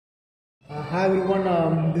Hi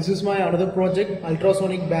everyone, this is my another project,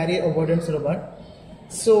 Ultrasonic Barrier Avoidance Robot.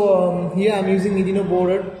 So here I am using Arduino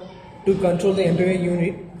board to control the entire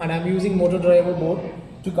unit, and I am using motor driver board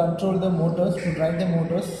to control the motors, to drive the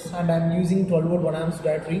motors, and I am using 12 volt 1 amps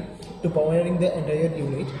battery to powering the entire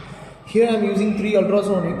unit. Here I am using 3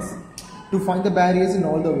 ultrasonics to find the barriers in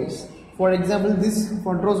all the ways. For example, this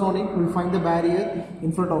ultrasonic will find the barrier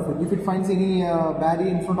in front of it. If it finds any barrier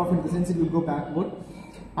in front of it, in the sense it will go backward.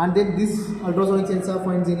 And then this ultrasonic sensor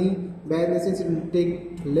finds any barrier, sense it will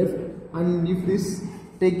take left, and if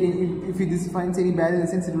this finds any barrier,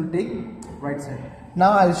 sense it will take right side.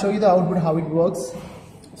 Now I'll show you the output, how it works.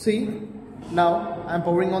 See, now I'm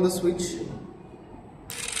powering on the switch.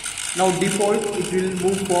 Now default it will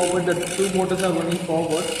move forward, the two motors are running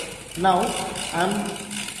forward. Now I'm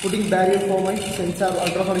putting barrier for my sensor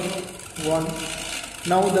ultrasonic one.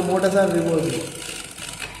 Now the motors are reversing.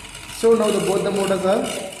 So now both the motors are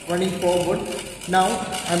running forward. Now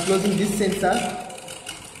I am closing this sensor.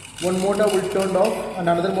 One motor will turn off and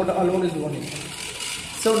another motor alone is running.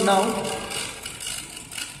 So now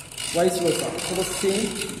vice versa. So the same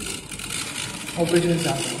operation is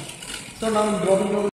happening. So now I am dropping down